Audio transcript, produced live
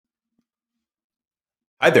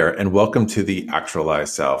Hi there, and welcome to the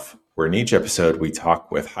Actualized Self, where in each episode we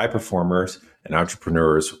talk with high performers and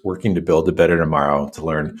entrepreneurs working to build a better tomorrow to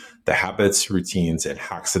learn the habits, routines, and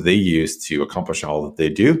hacks that they use to accomplish all that they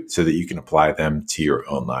do so that you can apply them to your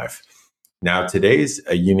own life. Now, today's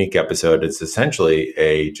a unique episode. It's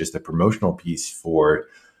essentially just a promotional piece for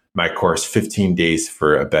my course, 15 Days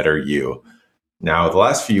for a Better You. Now, the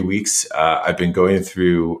last few weeks, I've been going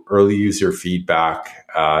through early user feedback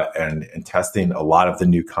and testing a lot of the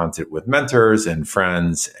new content with mentors and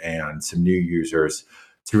friends and some new users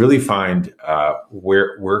to really find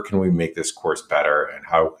where can we make this course better and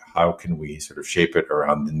how can we sort of shape it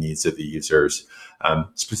around the needs of the users,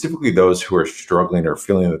 specifically those who are struggling or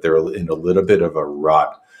feeling that they're in a little bit of a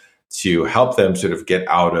rut, to help them sort of get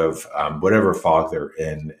out of whatever fog they're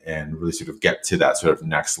in and really sort of get to that sort of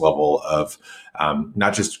next level of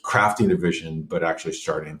not just crafting a vision, but actually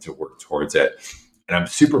starting to work towards it. And I'm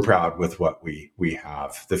super proud with what we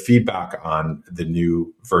have. The feedback on the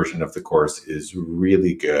new version of the course is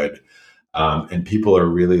really good. And people are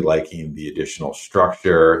really liking the additional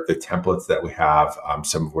structure, the templates that we have,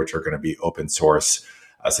 some of which are going to be open source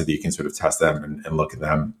so that you can sort of test them and look at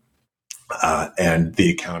them. And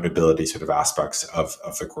the accountability sort of aspects of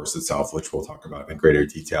the course itself, which we'll talk about in greater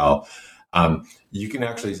detail. You can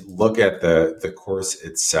actually look at the course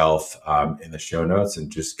itself in the show notes and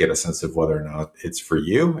just get a sense of whether or not it's for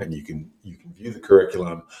you. And you can view the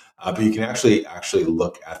curriculum, but you can actually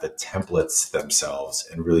look at the templates themselves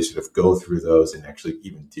and really sort of go through those and actually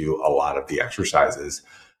even do a lot of the exercises.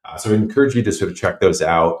 So I encourage you to sort of check those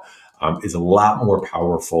out. Is a lot more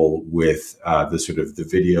powerful with the sort of the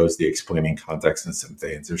videos, the explaining context and some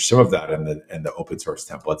things. There's some of that in the open source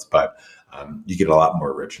templates, but you get a lot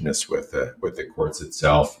more richness with the course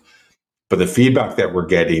itself. But the feedback that we're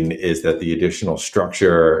getting is that the additional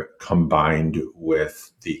structure combined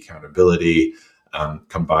with the accountability,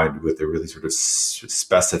 combined with the really sort of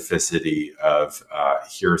specificity of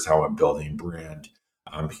here's how I'm building brand,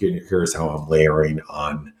 here's how I'm layering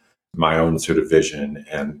on my own sort of vision,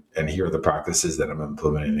 and here are the practices that I'm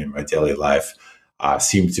implementing in my daily life,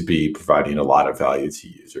 seem to be providing a lot of value to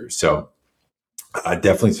users. So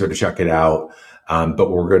definitely sort of check it out. But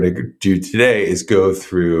what we're going to do today is go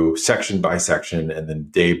through section by section and then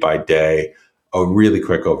day by day, a really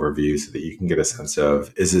quick overview so that you can get a sense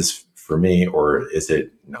of, is this for me or is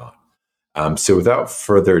it not? So without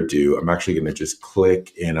further ado, I'm actually going to just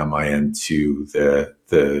click in on my end to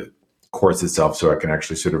the course itself so I can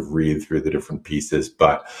actually sort of read through the different pieces.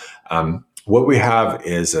 But what we have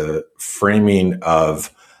is a framing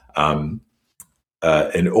of an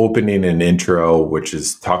opening and intro, which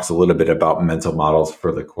talks a little bit about mental models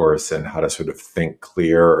for the course and how to sort of think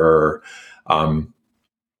clearer, along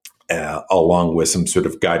with some sort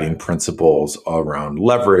of guiding principles around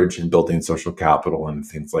leverage and building social capital and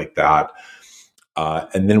things like that.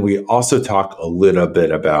 And then we also talk a little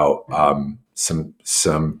bit about some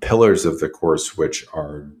pillars of the course, which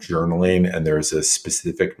are journaling, and there's a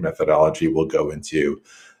specific methodology we'll go into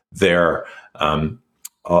there,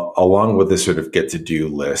 along with this sort of get to do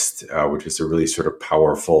list, which is a really sort of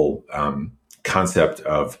powerful concept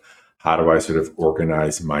of how do I sort of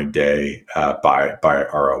organize my day by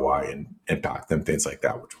ROI and impact and things like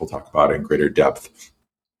that, which we'll talk about in greater depth.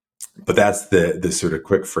 But that's the sort of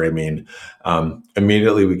quick framing.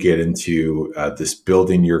 Immediately we get into this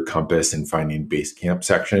building your compass and finding base camp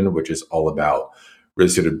section, which is all about really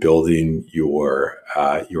sort of building your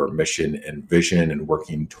mission and vision and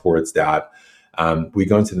working towards that. We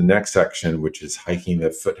go into the next section, which is hiking the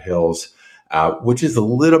foothills, which is a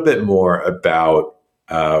little bit more about,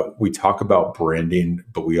 we talk about branding,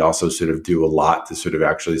 but we also sort of do a lot to sort of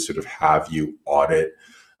actually sort of have you audit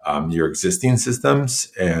your existing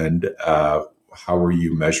systems and how are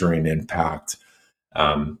you measuring impact?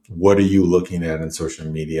 What are you looking at in social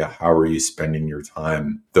media? How are you spending your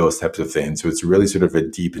time? Those types of things. So it's really sort of a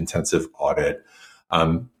deep, intensive audit.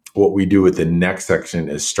 What we do with the next section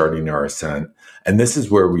is starting our ascent. And this is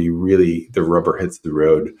where the rubber hits the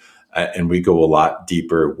road and we go a lot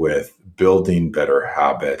deeper with building better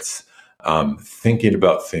habits, thinking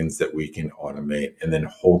about things that we can automate, and then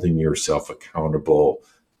holding yourself accountable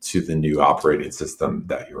to the new operating system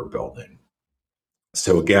that you're building.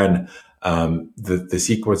 So again, the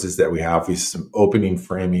sequences that we have is some opening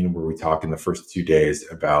framing where we talk in the first 2 days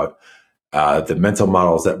about the mental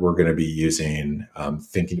models that we're going to be using,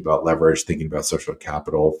 thinking about leverage, thinking about social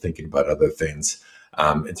capital, thinking about other things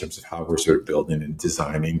in terms of how we're sort of building and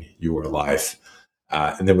designing your life.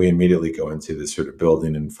 And then we immediately go into this sort of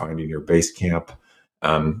building and finding your base camp,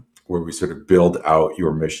 where we sort of build out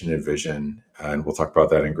your mission and vision. And we'll talk about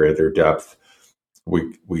that in greater depth.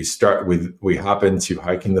 we hop into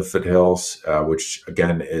hiking the foothills, which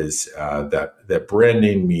again is that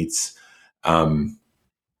branding um,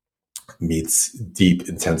 meets deep,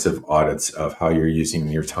 intensive audits of how you're using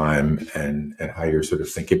your time and how you're sort of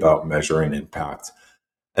thinking about measuring impact.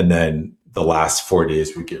 And then the last 4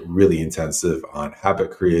 days, we get really intensive on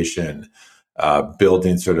habit creation,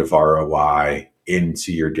 building sort of ROI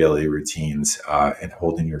into your daily routines, and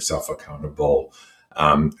holding yourself accountable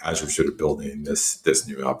as you're sort of building this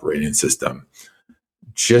new operating system.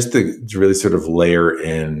 Just to really sort of layer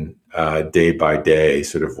in day by day,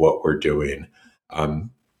 sort of what we're doing.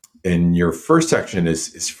 In your first section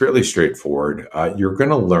is fairly straightforward. You're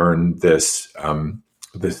going to learn this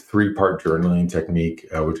 3-part journaling technique,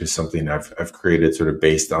 which is something I've created sort of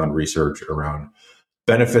based on research around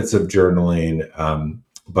benefits of journaling.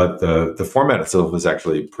 But the format itself is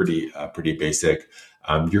actually pretty basic.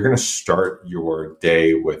 You're going to start your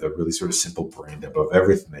day with a really sort of simple brain dump of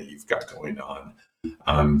everything that you've got going on.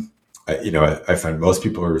 I find most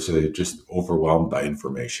people are sort of just overwhelmed by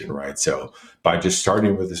information, right? So by just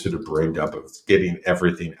starting with this sort of brain dump of getting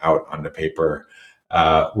everything out on the paper,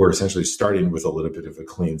 we're essentially starting with a little bit of a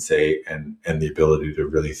clean slate and the ability to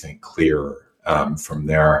really think clear from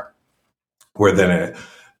there. We're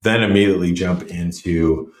then immediately jump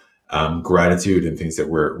into gratitude and things that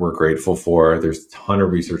we're grateful for. There's a ton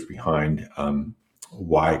of research behind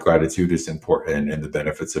why gratitude is important and the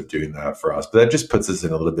benefits of doing that for us. But that just puts us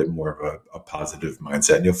in a little bit more of a positive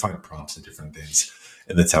mindset. And you'll find prompts and different things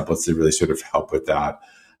in the templates that really sort of help with that.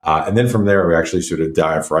 And then from there, we actually sort of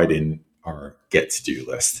dive right in our get to do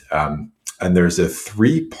list. And there's a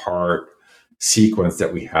 3-part sequence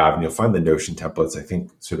that we have, and you'll find the Notion templates, I think,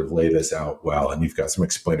 sort of lay this out well. And you've got some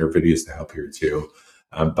explainer videos to help here too.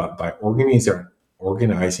 But by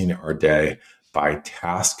organizing our day by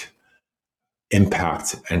task,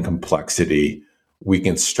 impact, and complexity, we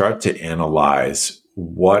can start to analyze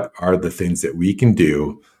what are the things that we can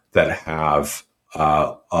do that have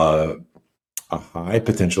a high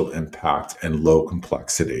potential impact and low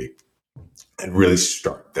complexity, and really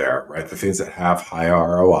start there, right? The things that have high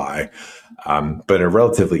ROI, but are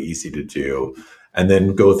relatively easy to do, and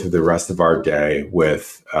then go through the rest of our day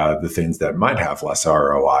with the things that might have less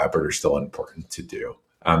ROI, but are still important to do.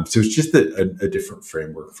 So it's just a different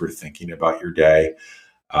framework for thinking about your day,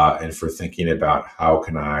 and for thinking about how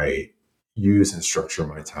can I use and structure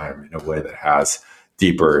my time in a way that has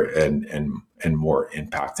deeper and more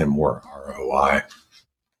impact and more ROI.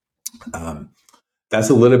 That's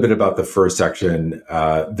a little bit about the first section.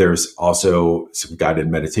 There's also some guided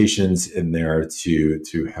meditations in there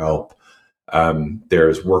to help.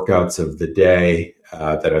 There's workouts of the day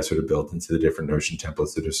that I sort of built into the different Notion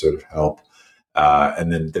templates that just sort of help.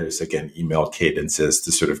 And then there's, again, email cadences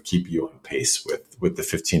to sort of keep you on pace with the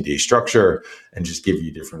 15-day structure and just give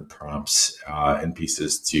you different prompts and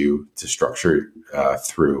pieces to structure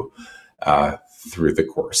through the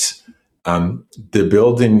course. The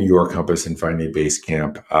Building Your Compass and Finding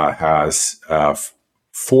Basecamp has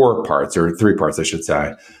 4 parts, or 3 parts, I should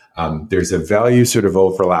say. There's a value sort of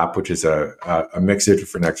overlap, which is a mix of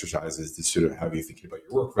different exercises to sort of have you thinking about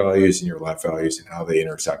your work values and your life values and how they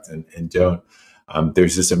intersect and don't.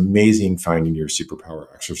 There's this amazing Finding Your Superpower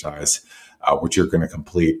exercise, which you're going to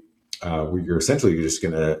complete, where you're essentially just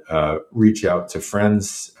going to reach out to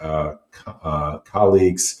friends,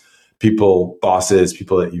 colleagues, people, bosses,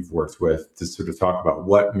 people that you've worked with, to sort of talk about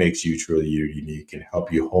what makes you truly unique and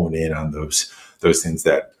help you hone in on those things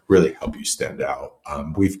that really help you stand out.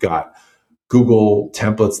 We've got Google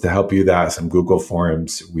templates to help you that, some Google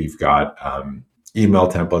Forms. We've got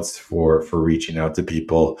email templates for reaching out to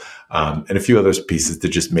people, and a few other pieces to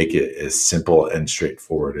just make it as simple and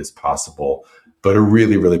straightforward as possible. But a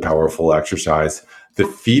really, really powerful exercise. The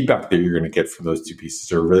feedback that you're going to get from those 2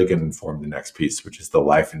 pieces are really going to inform the next piece, which is the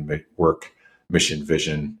life and work, mission,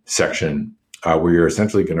 vision section, where you're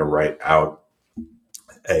essentially going to write out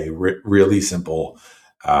a really simple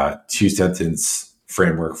 2-sentence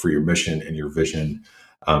framework for your mission and your vision.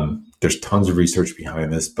 There's tons of research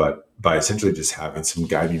behind this, but by essentially just having some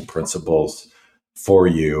guiding principles for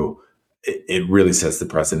you, it really sets the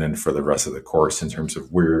precedent for the rest of the course in terms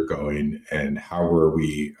of where you're going and how are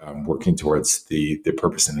we working towards the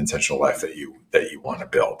purpose and intentional life that you want to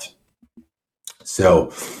build.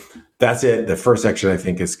 So that's it. The first section, I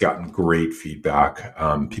think, has gotten great feedback.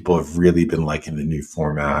 People have really been liking the new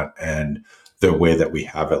format and the way that we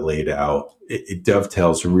have it laid out. It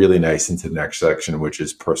dovetails really nice into the next section, which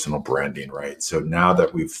is personal branding, right? So now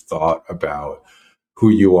that we've thought about who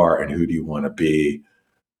you are and who do you want to be,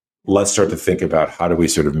 let's start to think about how do we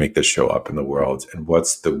sort of make this show up in the world, and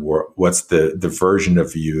what's the version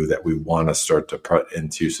of you that we want to start to put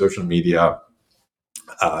into social media,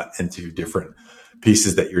 into different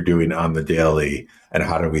pieces that you're doing on the daily, and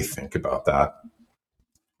how do we think about that?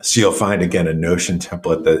 So you'll find, again, a Notion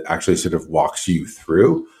template that actually sort of walks you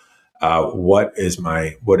through what is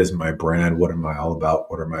my brand? What am I all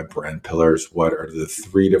about? What are my brand pillars? What are the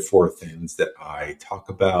 3 to 4 things that I talk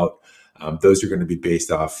about? Those are going to be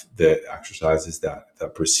based off the exercises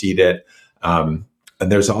that precede it.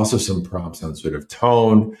 And there's also some prompts on sort of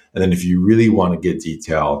tone. And then if you really want to get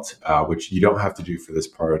detailed, which you don't have to do for this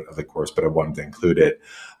part of the course, but I wanted to include it,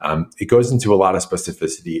 it goes into a lot of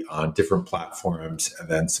specificity on different platforms, and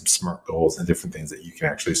then some SMART goals and different things that you can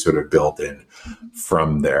actually sort of build in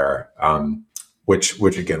from there,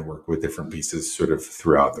 which again work with different pieces sort of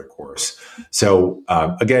throughout the course. So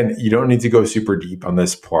again, you don't need to go super deep on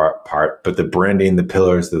this part, but the branding, the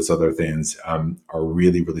pillars, those other things are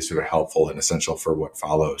really, really sort of helpful and essential for what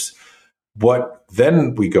follows. What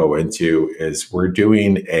then we go into is we're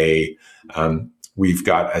doing we've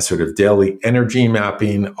got a sort of daily energy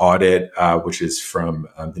mapping audit, which is from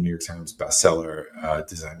the New York Times bestseller,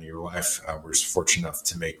 Designing Your Life. We're fortunate enough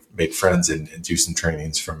to make friends and do some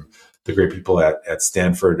trainings from the great people at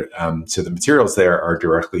Stanford. So the materials there are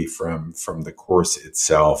directly from the course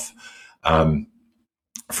itself.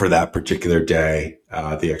 For that particular day,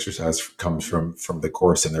 the exercise comes from the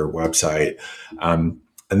course and their website.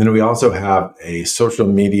 And then we also have a social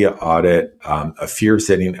media audit, a fear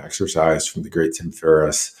setting exercise from the great Tim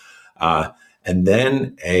Ferriss, and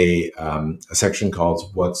then a section called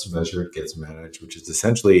 "What's Measured Gets Managed," which is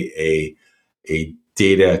essentially a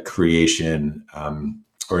data creation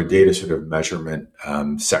or a data sort of measurement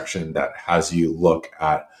section that has you look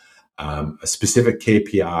at a specific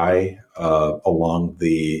KPI along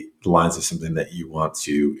the lines of something that you want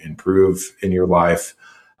to improve in your life.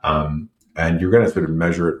 And you're going to sort of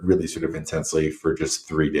measure it really sort of intensely for just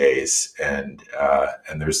 3 days. And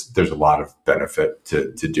there's a lot of benefit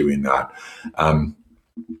to doing that.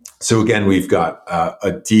 So again, we've got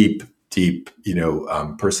a deep,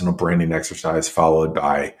 personal branding exercise followed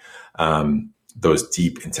by those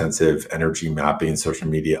deep, intensive energy mapping, social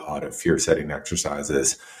media audit, fear setting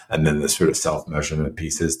exercises, and then the sort of self-measurement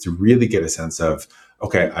pieces to really get a sense of,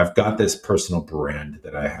 okay, I've got this personal brand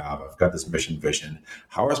that I have. I've got this mission vision.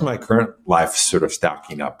 How is my current life sort of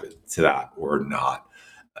stacking up to that or not?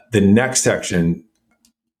 The next section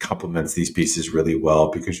complements these pieces really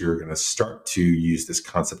well because you're going to start to use this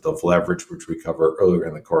concept of leverage, which we cover earlier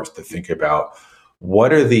in the course, to think about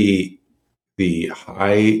what are the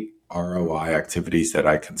high ROI activities that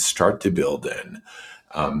I can start to build in,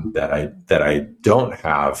 that I don't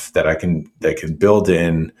have, that can build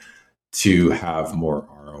in to have more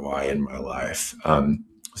ROI in my life.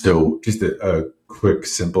 So just a quick,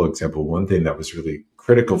 simple example. One thing that was really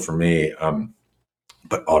critical for me,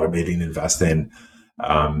 but automating investing,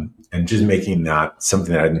 and just making that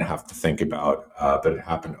something that I didn't have to think about, but it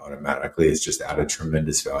happened automatically, has just added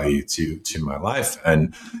tremendous value to my life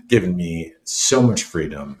and given me so much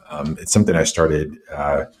freedom. It's something I started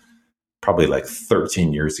probably like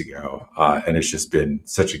 13 years ago, and it's just been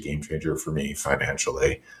such a game changer for me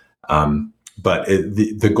financially. But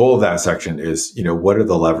the goal of that section is, what are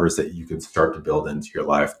the levers that you can start to build into your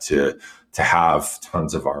life to have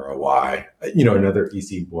tons of ROI? Another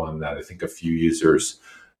easy one that I think a few users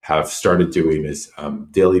have started doing is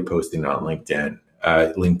daily posting on LinkedIn.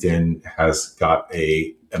 LinkedIn has got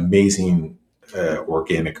a amazing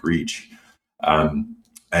organic reach.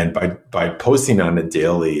 And by posting on it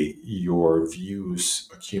daily, your views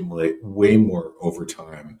accumulate way more over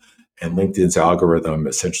time. And LinkedIn's algorithm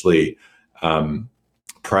essentially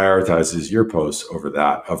prioritizes your posts over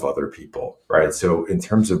that of other people, right? So in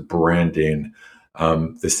terms of branding,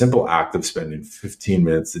 the simple act of spending 15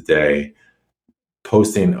 minutes a day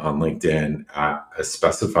posting on LinkedIn at a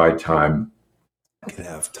specified time can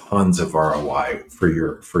have tons of ROI for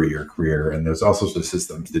your career. And there's all sorts of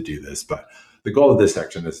systems to do this, but the goal of this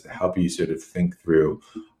section is to help you sort of think through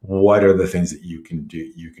what are the things that you can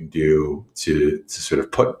do to sort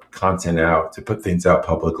of put content out, to put things out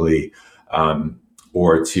publicly,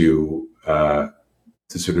 or to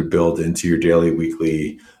sort of build into your daily,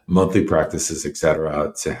 weekly, monthly practices, et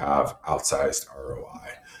cetera, to have outsized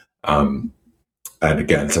ROI. And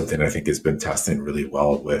again, something I think has been testing really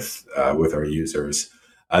well with our users.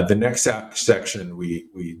 The next section,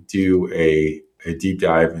 we do a deep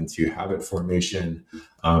dive into habit formation.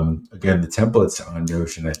 Again, the templates on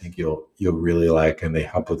Notion, I think you'll really like, and they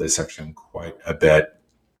help with this section quite a bit.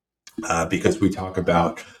 because we talk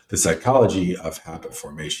about the psychology of habit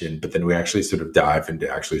formation, but then we actually sort of dive into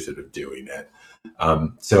actually sort of doing it.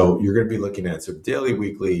 So you're going to be looking at sort of daily,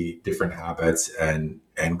 weekly, different habits and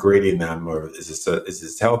grading them, or is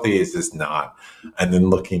this healthy? Is this not? And then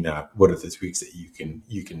looking at what are the tweaks that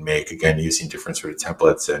you can make, again, using different sort of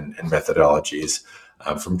templates and methodologies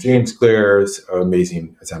from James Clear's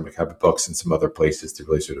amazing Atomic Habit books and some other places to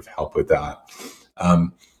really sort of help with that.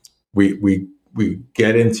 Um, we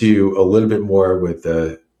get into a little bit more with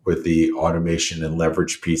the automation and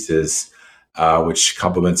leverage pieces, which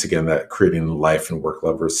complements again that creating life and work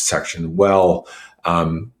levers section well.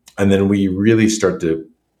 And then we really start to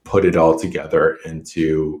put it all together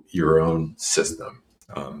into your own system.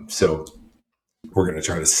 So we're going to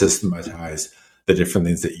try to systematize the different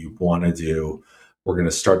things that you want to do. We're going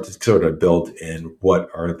to start to sort of build in what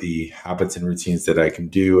are the habits and routines that I can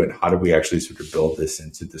do, and how do we actually sort of build this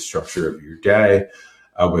into the structure of your day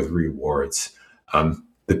with rewards.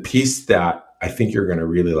 The piece that I think you're going to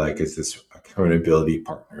really like is this accountability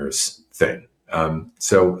partners thing.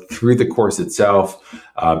 So through the course itself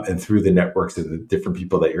and through the networks of the different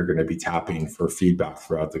people that you're going to be tapping for feedback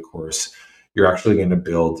throughout the course, you're actually going to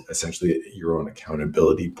build essentially your own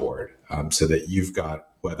accountability board so that you've got,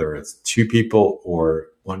 whether it's two people or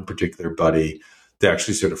one particular buddy, to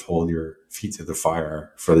actually sort of hold your feet to the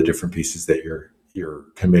fire for the different pieces that you're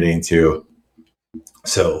committing to,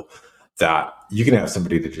 so that you can have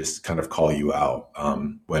somebody to just kind of call you out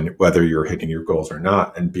whether you're hitting your goals or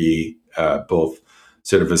not, and be both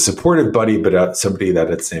sort of a supportive buddy, but somebody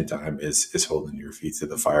that at the same time is holding your feet to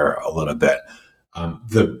the fire a little bit.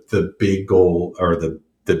 The big goal, or the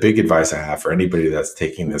big advice I have for anybody that's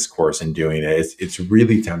taking this course and doing it is, it's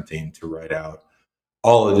really tempting to write out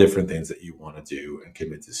all the different things that you want to do and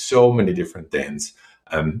commit to so many different things.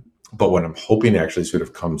 But what I'm hoping actually sort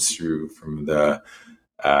of comes through from the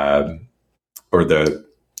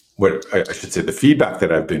feedback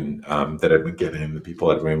that I've been getting, the people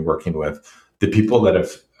that I've been working with, the people that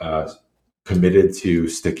have committed to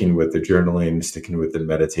sticking with the journaling, sticking with the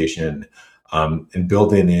meditation, and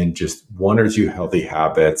building in just one or two healthy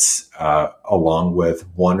habits, along with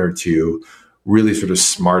one or two really sort of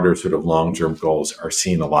smarter, sort of long-term goals, are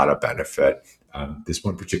seeing a lot of benefit. This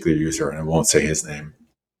one particular user, and I won't say his name,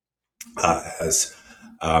 has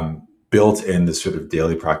built in this sort of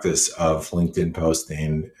daily practice of LinkedIn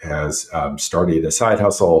posting, has started a side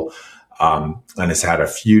hustle, and has had a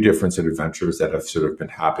few different sort of ventures that have sort of been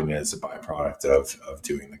happening as a byproduct of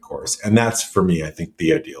doing the course. And that's, for me, I think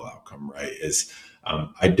the ideal outcome, right? Is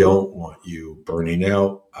I don't want you burning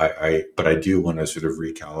out, but I do want to sort of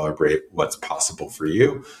recalibrate what's possible for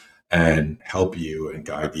you and help you and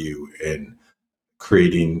guide you in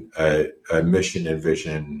creating a mission and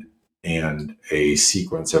vision and a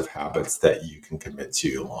sequence of habits that you can commit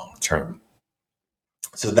to long term.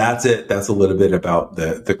 So that's it. That's a little bit about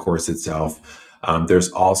the course itself.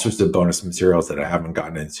 There's all sorts of bonus materials that I haven't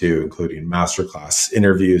gotten into, including masterclass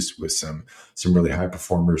interviews with some really high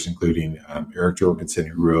performers, including Eric Jorgensen,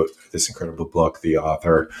 who wrote this incredible book, the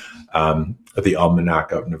author of the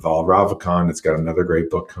Almanac of Naval Ravikant. It's got another great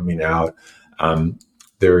book coming out.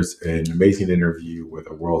 There's an amazing interview with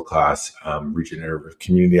a world-class regenerative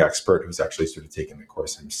community expert who's actually sort of taken the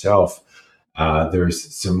course himself.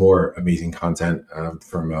 There's some more amazing content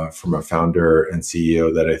from a founder and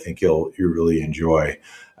CEO that I think you'll really enjoy,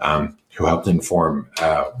 who helped inform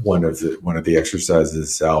one of the exercises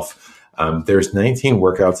itself. There's 19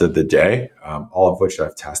 workouts of the day, all of which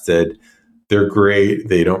I've tested. They're great.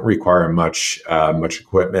 They don't require much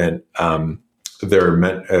equipment. They're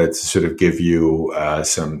meant to sort of give you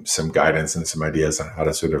some guidance and some ideas on how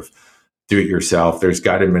to sort of do it yourself. There's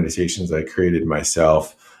guided meditations I created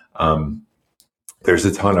myself. There's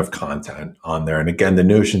a ton of content on there. And again, the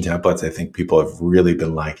Notion templates, I think people have really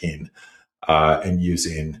been liking and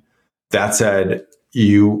using. That said,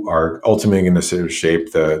 you are ultimately going to sort of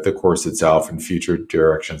shape the course itself and future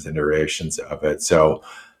directions and iterations of it. So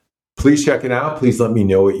please check it out. Please let me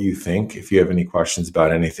know what you think. If you have any questions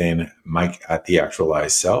about anything, Mike at The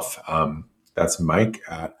Actualized Self. That's Mike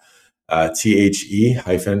at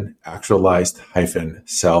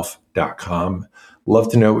the-actualized-self.com.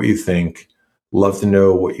 Love to know what you think. Love to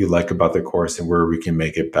know what you like about the course and where we can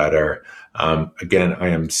make it better. Again, I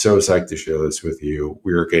am so psyched to share this with you.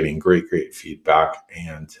 We are getting great feedback,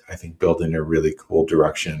 and I think building a really cool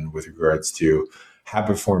direction with regards to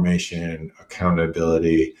habit formation,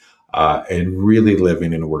 accountability, and really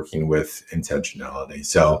living and working with intentionality.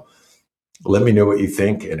 So let me know what you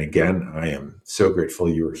think. And again, I am so grateful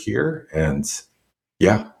you were here, and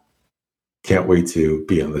can't wait to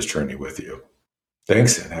be on this journey with you.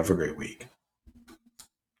 Thanks, and have a great week.